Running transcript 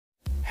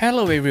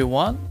Hello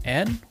everyone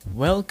and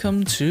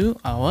welcome to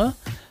our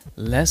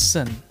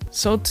lesson.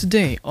 So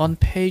today on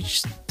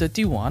page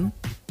 31,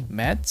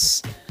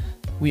 maths,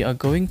 we are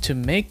going to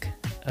make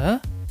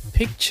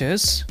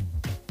pictures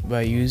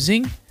by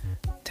using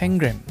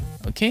Tangram.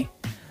 Okay,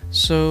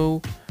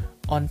 so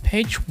on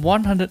page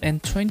 125,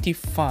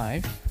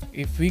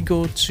 if we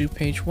go to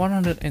page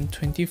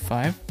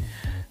 125,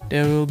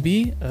 there will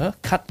be a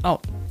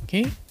cutout.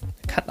 Okay,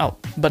 cutout,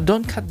 but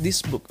don't cut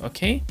this book.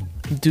 Okay,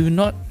 do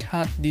not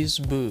cut this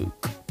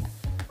book.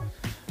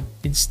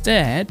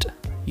 Instead,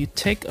 you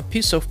take a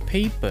piece of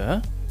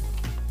paper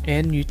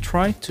and you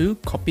try to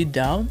copy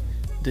down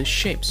the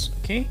shapes.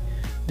 Okay,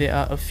 there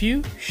are a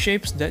few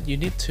shapes that you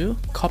need to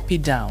copy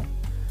down.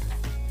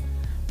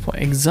 For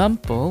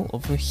example,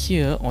 over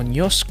here on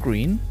your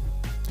screen,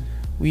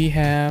 we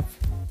have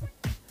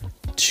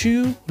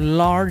two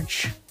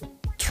large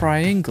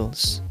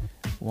triangles.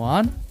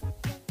 1,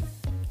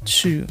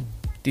 2.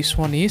 This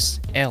one is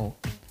L.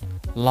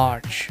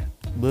 Large,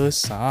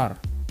 besar,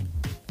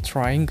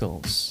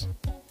 triangles.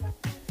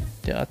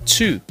 There are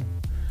 2.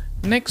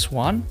 Next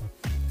one,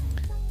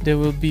 there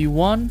will be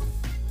one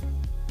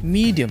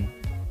medium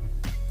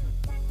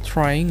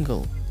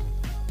triangle.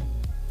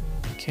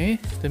 Okay,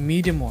 the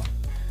medium one.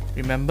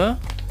 Remember,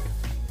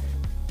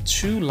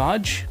 2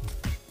 large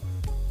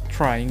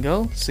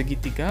triangle,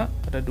 segitiga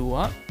ada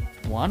 2.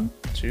 1,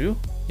 2.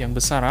 Yang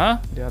besar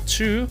there are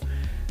 2,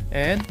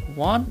 and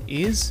one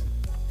is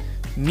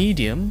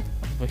medium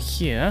over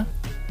here.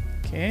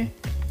 Okay,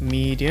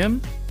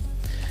 medium,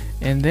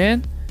 and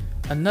then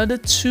another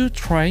 2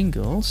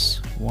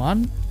 triangles,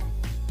 1,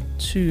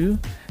 2,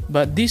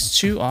 but these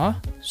 2 are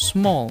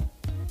small.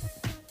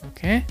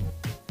 Okay,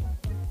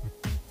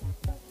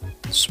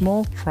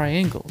 small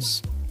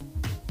triangles.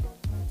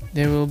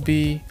 There will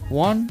be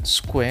one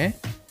square.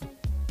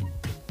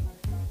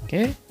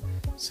 Okay,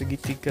 segi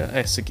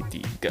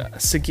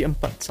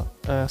empat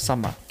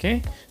sama.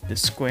 Okay, the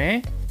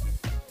square,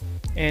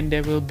 and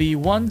there will be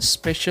one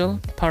special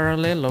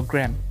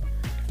parallelogram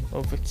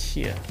over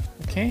here.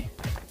 Okay,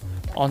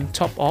 on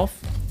top of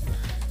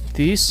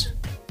this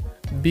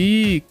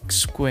big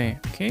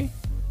square. Okay,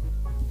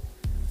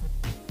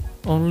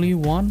 only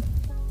one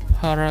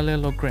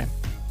parallelogram.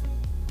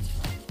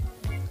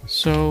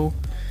 So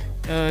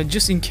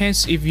just in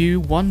case if you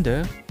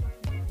wonder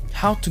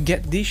how to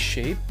get these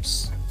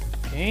shapes,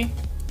 okay,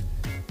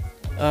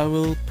 I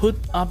will put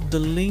up the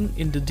link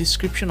in the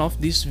description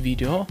of this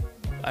video.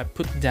 I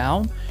put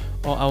down,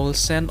 or I will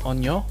send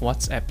on your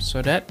WhatsApp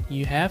so that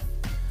you have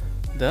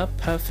the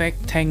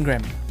perfect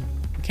Tangram,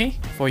 okay,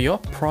 for your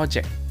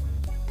project.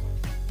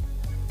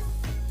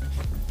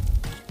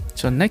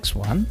 So next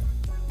one,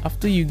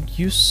 after you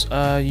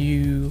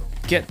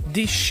get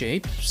these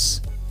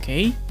shapes,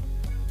 okay,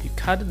 you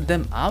cut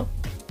them out,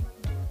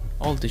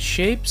 all the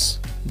shapes,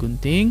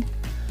 gunting.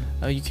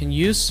 You can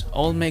use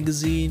all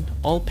magazine,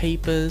 all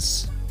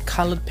papers,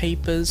 colored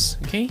papers.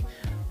 Okay,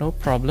 no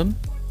problem.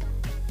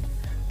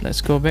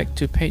 Let's go back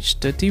to page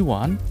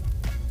 31.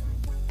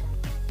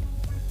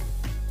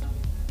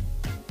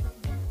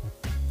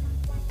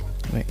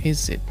 Where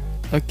is it?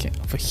 Okay,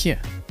 over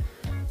here.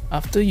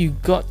 After you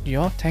got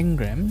your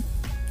Tangram,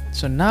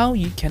 so now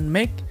you can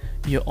make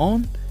your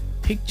own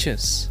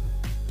pictures.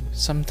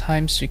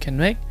 Sometimes you can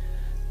make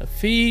a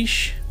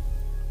fish.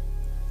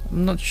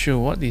 I'm not sure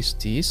what is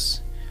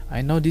this.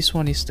 I know this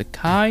one is the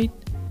kite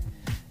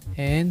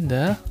and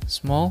the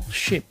small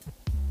ship.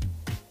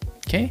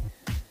 Okay,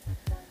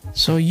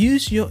 so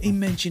use your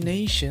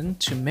imagination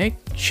to make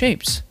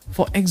shapes.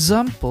 For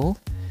example,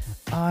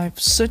 I've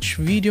searched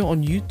video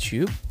on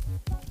YouTube,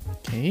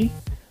 okay,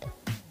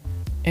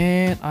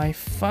 and I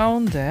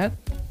found that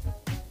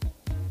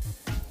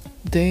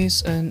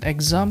there's an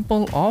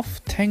example of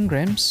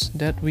tangrams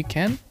that we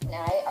can.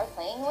 Now are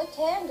playing with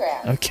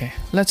tangrams. Okay,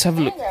 let's have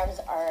a look. Tangrams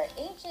are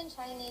ancient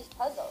Chinese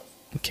puzzles.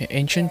 Okay,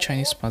 ancient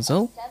Chinese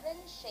puzzle. 7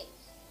 shapes.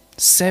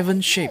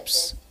 7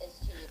 shapes.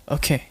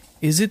 Okay,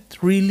 is it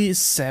really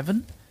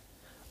 7?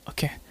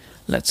 Okay,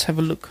 let's have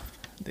a look.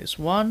 There's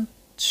 1,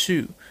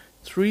 2,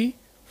 3,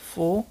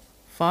 4,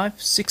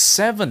 5, 6,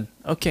 7.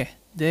 Okay,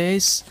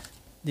 there's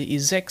the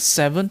exact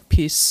 7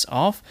 pieces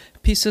of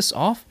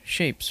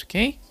shapes.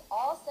 Okay,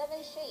 all 7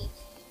 shapes.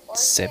 Or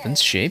 7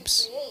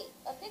 shapes. Create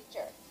a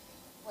picture.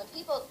 When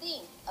people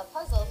think of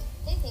puzzles,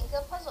 they think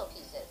of puzzle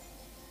pieces.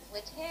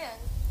 With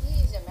hands, we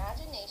use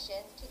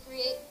imagination to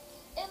create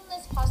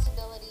endless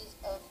possibilities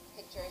of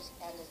pictures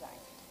and design.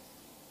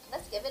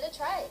 Let's give it a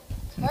try.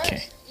 Okay.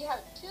 First, you have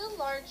 2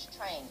 large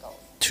triangles.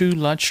 2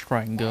 large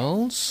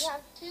triangles. You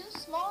have 2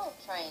 small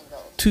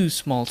triangles. 2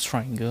 small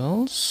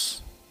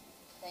triangles.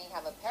 Then you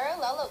have a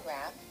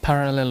parallelogram.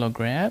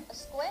 Parallelogram. A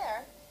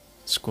square.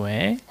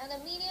 Square. And a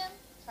medium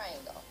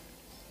triangle.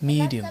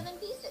 Medium. That's 7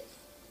 pieces.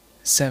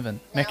 7.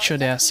 Make Now sure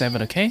there are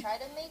 7. Okay. Try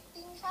to make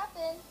things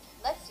happen.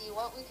 Let's see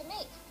what we can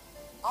make.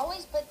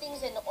 Always put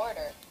things in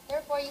order.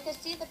 Therefore, you can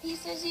see the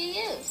pieces you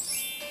use.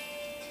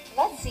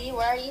 Let's see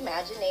where our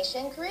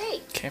imagination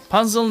creates. Okay,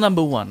 puzzle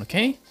number 1.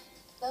 Okay.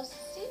 Those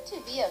seem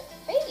to be a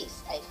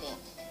face, I think.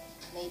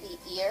 Maybe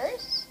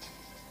ears?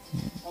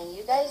 Can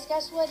you guys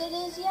guess what it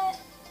is yet?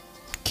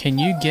 Can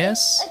you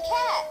guess? A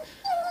cat.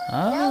 Now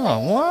Ah, that you know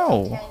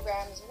wow.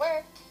 Tangram's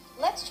work,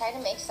 let's try to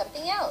make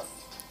something else.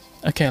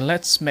 Okay,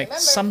 let's make Remember,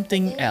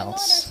 something put things in order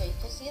else. so you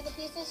can see the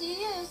pieces you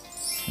used.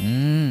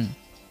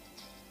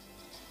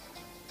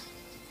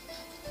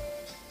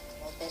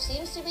 Well, there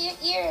seems to be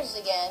ears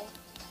again.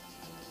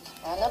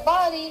 And a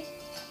body.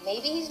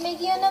 Maybe he's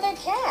making another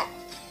cat.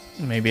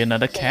 Maybe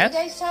another Can cat? you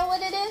guys tell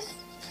what it is?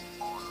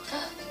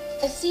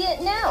 I see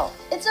it now.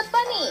 It's a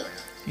bunny.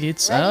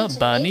 It's Ready a to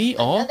bunny make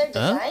or another a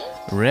design?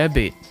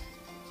 rabbit.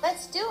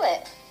 Let's do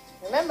it.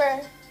 Remember,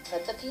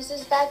 put the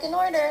pieces back in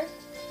order.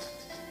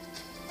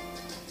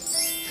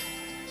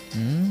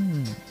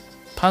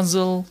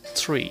 Puzzle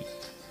 3.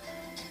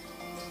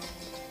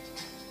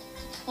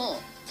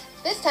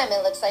 This time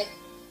it looks like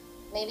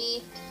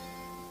maybe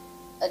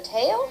a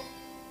tail?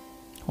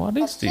 What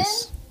is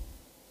this?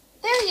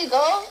 There you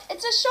go.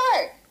 It's a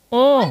shark. Hi,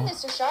 Oh,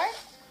 Mr. Shark.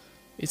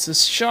 it's a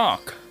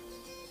shark.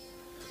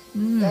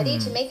 Ready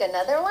to make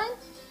another one?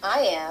 I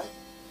am.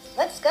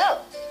 Let's go.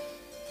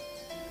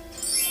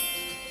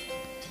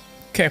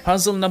 Okay,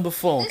 puzzle number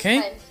 4, This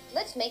okay? time,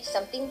 let's make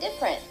something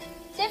different.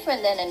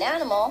 Different than an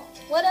animal.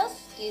 What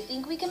else do you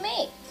think we can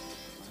make?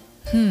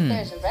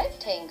 There's a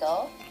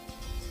rectangle.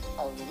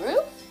 A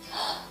roof?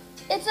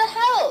 It's a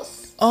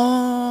house.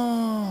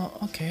 Oh,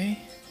 okay.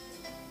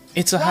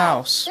 It's a Wow,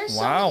 house. There's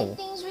so Wow. many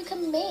things we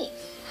can make.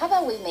 How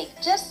about we make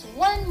just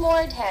one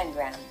more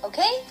tangram,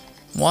 okay?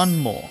 One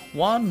more.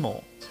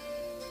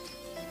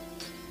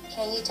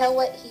 Can you tell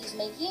what he's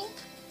making?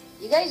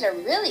 You guys are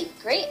really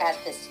great at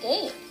this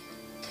game.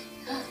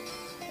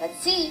 Let's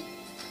see.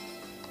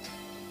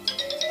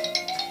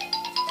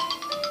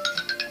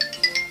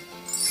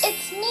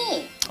 It's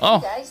me. Oh.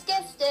 You guys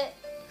guessed it.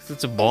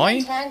 It's a boy?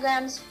 Isn't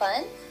Tangram's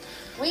fun?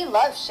 We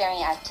love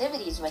sharing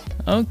activities with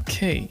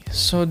Okay,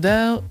 so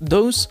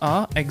those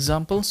are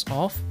examples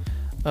of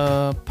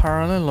a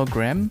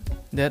parallelogram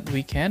that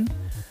we can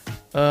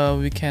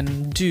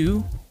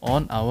do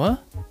on our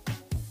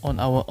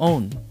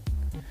own.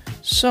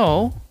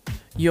 So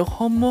your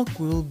homework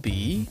will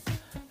be,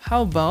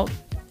 how about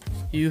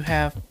you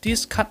have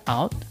this cut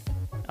out.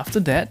 After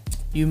that,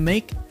 you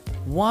make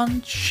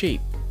one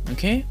shape,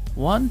 okay?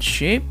 One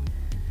shape,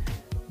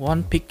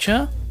 one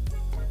picture,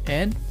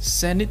 and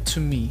send it to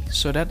me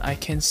so that I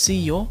can see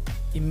your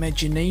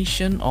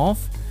imagination of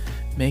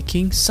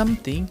making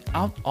something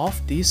out of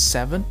these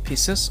 7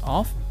 pieces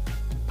of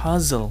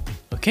puzzle.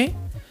 Okay,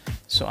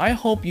 so I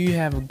hope you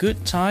have a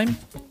good time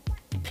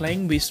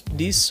playing with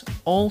this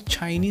old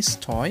Chinese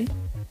toy,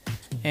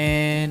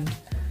 and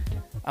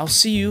I'll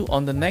see you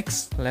on the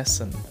next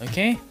lesson.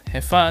 Okay,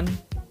 have fun.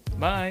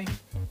 Bye.